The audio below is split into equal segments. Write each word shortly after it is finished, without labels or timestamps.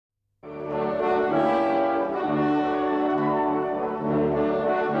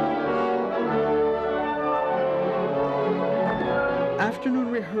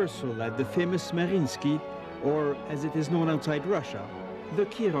rehearsal at the famous Mariinsky, or as it is known outside Russia, the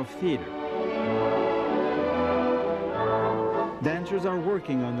Kirov Theater. Dancers are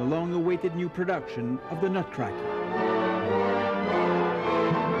working on the long-awaited new production of the Nutcracker.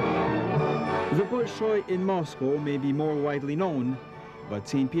 The Bolshoi in Moscow may be more widely known, but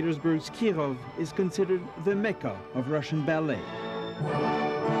St. Petersburg's Kirov is considered the Mecca of Russian ballet.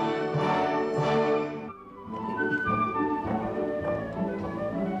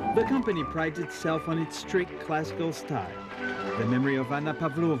 The company prides itself on its strict classical style. The memory of Anna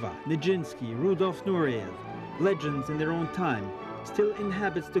Pavlova, Nijinsky, Rudolf Nureyev, legends in their own time, still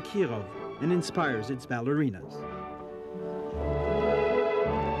inhabits the Kirov and inspires its ballerinas.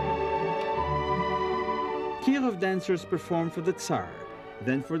 Kirov dancers perform for the Tsar,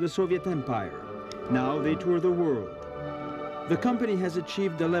 then for the Soviet Empire. Now they tour the world. The company has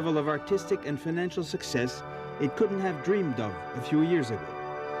achieved a level of artistic and financial success it couldn't have dreamed of a few years ago.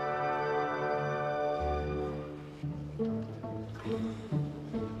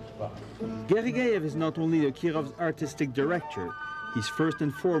 Gergiev is not only the Kirov's artistic director, he's first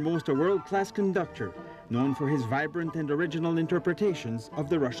and foremost a world-class conductor, known for his vibrant and original interpretations of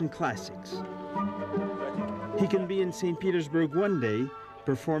the Russian classics. He can be in St. Petersburg one day,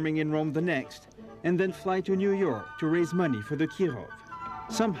 performing in Rome the next, and then fly to New York to raise money for the Kirov.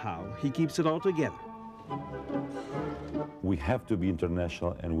 Somehow, he keeps it all together. We have to be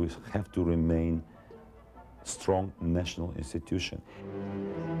international, and we have to remain a strong national institution.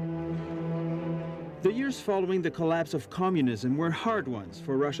 The years following the collapse of communism were hard ones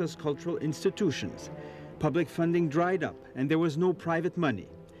for Russia's cultural institutions. Public funding dried up, and there was no private money.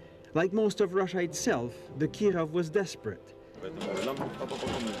 Like most of Russia itself, the Kirov was desperate.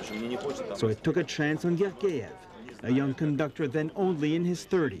 So it took a chance on Gergiev, a young conductor then only in his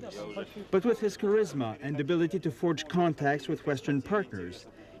 30s. But with his charisma and ability to forge contacts with Western partners,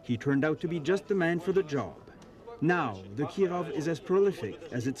 he turned out to be just the man for the job. Now, the Kirov is as prolific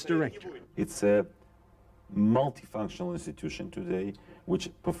as its director. It's a multifunctional institution today, which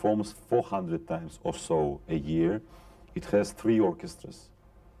performs 400 times or so a year. It has 3 orchestras.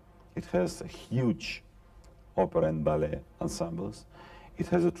 It has a huge opera and ballet ensembles. It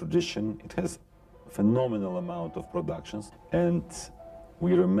has a tradition. It has a phenomenal amount of productions. And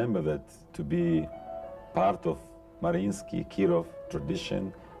we remember that to be part of Mariinsky, Kirov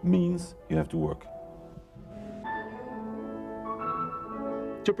tradition means you have to work.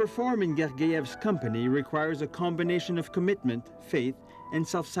 To perform in Gergiev's company requires a combination of commitment, faith, and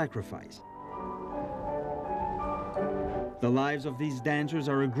self-sacrifice. The lives of these dancers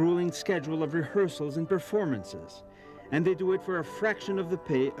are a grueling schedule of rehearsals and performances, and they do it for a fraction of the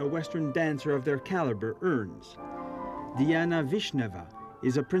pay a Western dancer of their caliber earns. Diana Vishneva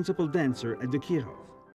is a principal dancer at the Kirov.